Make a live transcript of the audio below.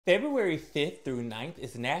February 5th through 9th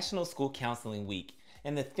is National School Counseling Week,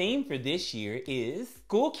 and the theme for this year is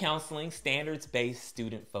School Counseling Standards Based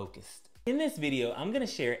Student Focused. In this video, I'm going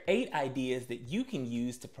to share 8 ideas that you can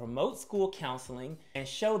use to promote school counseling and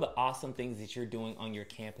show the awesome things that you're doing on your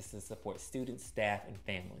campus to support students, staff, and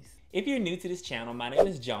families. If you're new to this channel, my name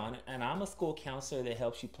is John, and I'm a school counselor that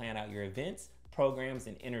helps you plan out your events, programs,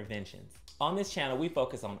 and interventions. On this channel, we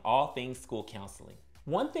focus on all things school counseling.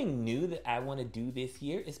 One thing new that I want to do this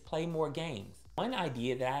year is play more games. One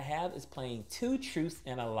idea that I have is playing 2 truths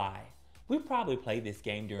and a lie. We probably play this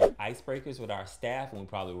game during icebreakers with our staff and we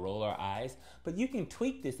probably roll our eyes, but you can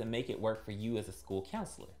tweak this and make it work for you as a school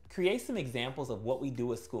counselor. Create some examples of what we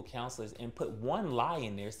do as school counselors and put one lie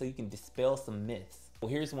in there so you can dispel some myths. Well,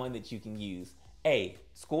 here's one that you can use. A,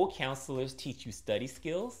 school counselors teach you study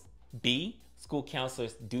skills. B, school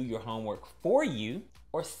counselors do your homework for you.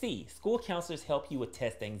 Or C, school counselors help you with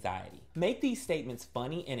test anxiety. Make these statements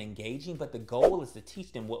funny and engaging, but the goal is to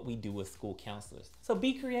teach them what we do as school counselors. So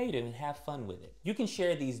be creative and have fun with it. You can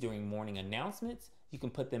share these during morning announcements, you can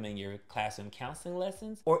put them in your classroom counseling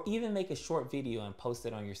lessons, or even make a short video and post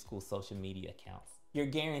it on your school social media accounts. You're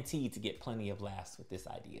guaranteed to get plenty of laughs with this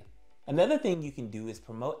idea. Another thing you can do is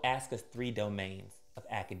promote Ask Us 3 domains of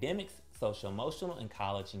academics, social emotional, and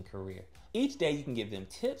college and career. Each day you can give them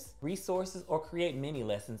tips, resources, or create mini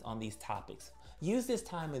lessons on these topics. Use this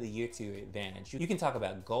time of the year to your advantage. You can talk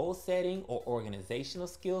about goal setting or organizational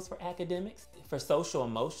skills for academics. For social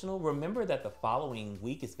emotional, remember that the following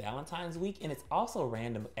week is Valentine's week and it's also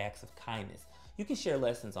random acts of kindness. You can share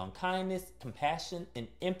lessons on kindness, compassion, and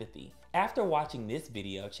empathy. After watching this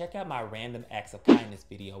video, check out my Random Acts of Kindness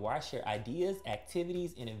video where I share ideas,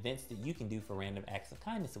 activities, and events that you can do for Random Acts of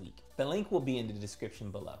Kindness Week. The link will be in the description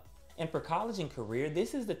below. And for college and career,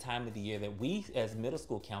 this is the time of the year that we as middle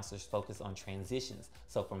school counselors focus on transitions.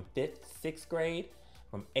 So from 5th to 6th grade,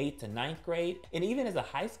 from 8th to 9th grade, and even as a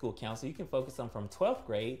high school counselor, you can focus on from 12th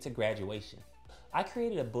grade to graduation. I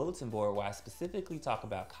created a bulletin board where I specifically talk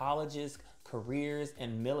about colleges, careers,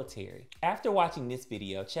 and military. After watching this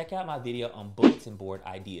video, check out my video on bulletin board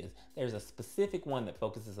ideas. There's a specific one that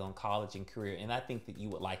focuses on college and career, and I think that you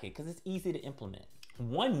would like it because it's easy to implement.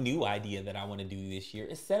 One new idea that I want to do this year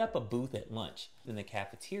is set up a booth at lunch in the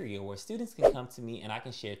cafeteria where students can come to me and I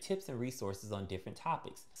can share tips and resources on different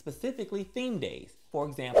topics, specifically theme days. For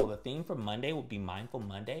example, the theme for Monday will be Mindful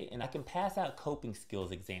Monday, and I can pass out coping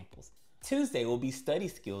skills examples. Tuesday will be Study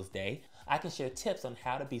Skills Day. I can share tips on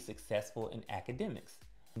how to be successful in academics.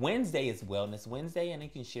 Wednesday is Wellness Wednesday, and you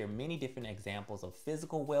can share many different examples of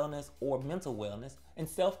physical wellness or mental wellness and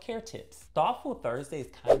self-care tips. Thoughtful Thursday is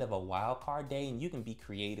kind of a wild card day, and you can be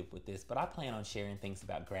creative with this, but I plan on sharing things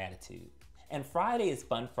about gratitude. And Friday is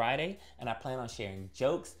Fun Friday, and I plan on sharing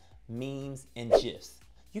jokes, memes, and GIFs.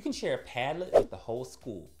 You can share a Padlet with the whole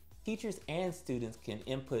school. Teachers and students can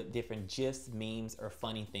input different GIFs, memes, or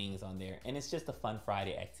funny things on there, and it's just a fun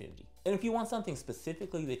Friday activity. And if you want something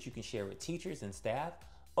specifically that you can share with teachers and staff,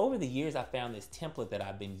 over the years I found this template that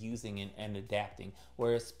I've been using and adapting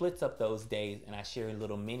where it splits up those days and I share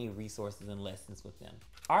little mini resources and lessons with them.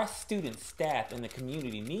 Our students, staff, and the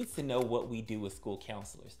community needs to know what we do as school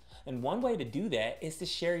counselors. And one way to do that is to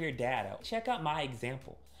share your data. Check out my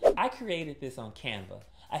example. I created this on Canva.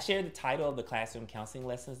 I shared the title of the classroom counseling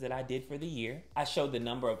lessons that I did for the year. I showed the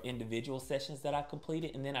number of individual sessions that I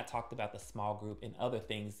completed, and then I talked about the small group and other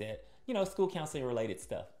things that, school counseling related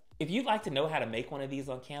stuff. If you'd like to know how to make one of these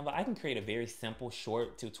on Canva, I can create a very simple,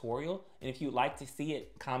 short tutorial. And if you'd like to see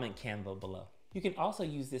it, comment Canva below. You can also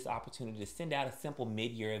use this opportunity to send out a simple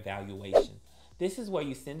mid-year evaluation. This is where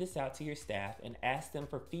you send this out to your staff and ask them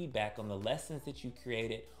for feedback on the lessons that you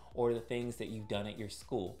created or the things that you've done at your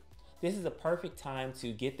school. This is a perfect time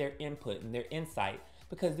to get their input and their insight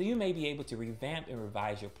because you may be able to revamp and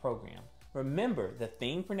revise your program. Remember, the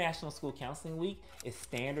theme for National School Counseling Week is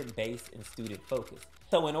standard based and student focused.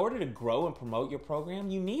 So in order to grow and promote your program,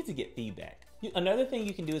 you need to get feedback. Another thing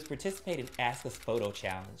you can do is participate in Ask Us Photo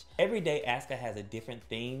Challenge. Every day Ask Us has a different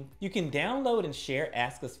theme. You can download and share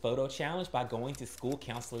Ask Us Photo Challenge by going to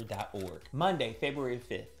schoolcounselor.org. Monday, February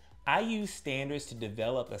 5th. I use standards to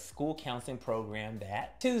develop a school counseling program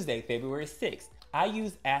that. Tuesday, February 6th. I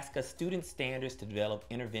use Ask Us student standards to develop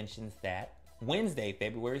interventions that. Wednesday,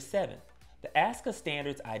 February 7th. The Ask Us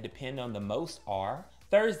standards I depend on the most are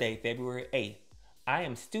Thursday, February 8th. I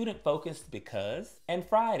am student focused because, and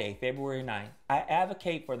Friday, February 9th. I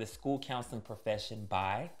advocate for the school counseling profession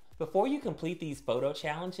by. Before you complete these photo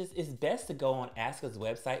challenges, it's best to go on ASCA's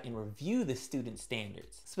website and review the student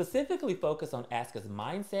standards. Specifically focus on ASCA's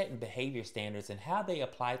mindset and behavior standards and how they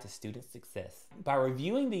apply to student success. By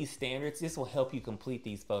reviewing these standards, this will help you complete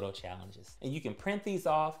these photo challenges. And you can print these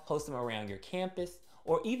off, post them around your campus,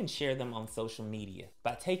 or even share them on social media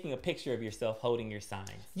by taking a picture of yourself holding your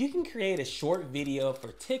signs. You can create a short video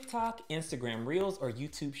for TikTok, Instagram Reels, or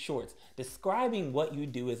YouTube Shorts describing what you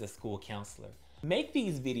do as a school counselor. Make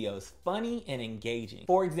these videos funny and engaging.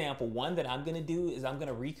 For example, one that I'm gonna do is I'm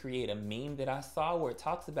gonna recreate a meme that I saw where it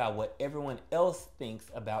talks about what everyone else thinks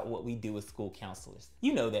about what we do as school counselors.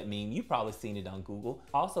 You know that meme, you've probably seen it on Google.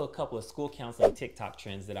 Also a couple of school counseling TikTok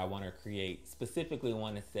trends that I wanna create, specifically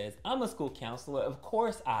one that says, I'm a school counselor, of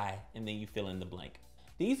course I, and then you fill in the blank.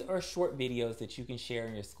 These are short videos that you can share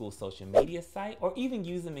on your school social media site or even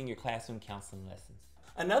use them in your classroom counseling lessons.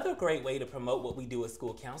 Another great way to promote what we do as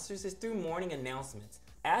school counselors is through morning announcements.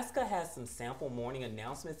 ASCA has some sample morning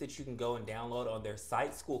announcements that you can go and download on their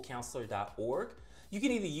site, schoolcounselor.org. You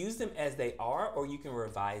can either use them as they are or you can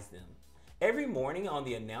revise them. Every morning on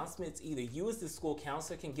the announcements, either you as the school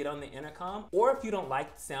counselor can get on the intercom, or if you don't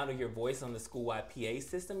like the sound of your voice on the school-wide PA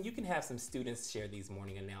system, you can have some students share these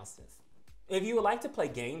morning announcements. If you would like to play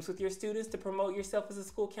games with your students to promote yourself as a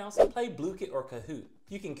school counselor, play Blue-Kit or Kahoot.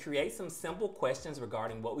 You can create some simple questions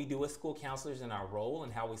regarding what we do as school counselors and our role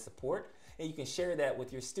and how we support, and you can share that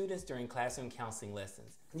with your students during classroom counseling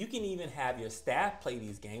lessons. You can even have your staff play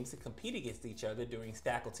these games and compete against each other during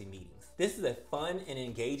faculty meetings. This is a fun and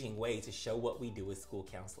engaging way to show what we do as school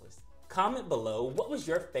counselors. Comment below, what was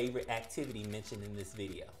your favorite activity mentioned in this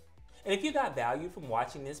video? And if you got value from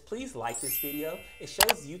watching this, please like this video. It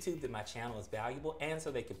shows YouTube that my channel is valuable and so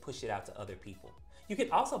they can push it out to other people. You can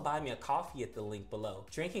also buy me a coffee at the link below.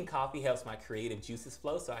 Drinking coffee helps my creative juices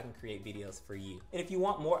flow so I can create videos for you. And if you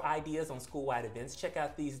want more ideas on school-wide events, check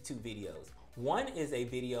out these two videos. One is a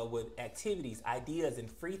video with activities, ideas, and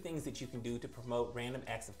free things that you can do to promote Random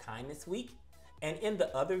Acts of Kindness Week. And in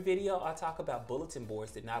the other video, I'll talk about bulletin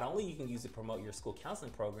boards that not only you can use to promote your school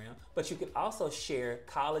counseling program, but you can also share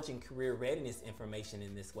college and career readiness information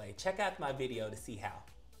in this way. Check out my video to see how.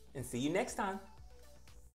 And see you next time.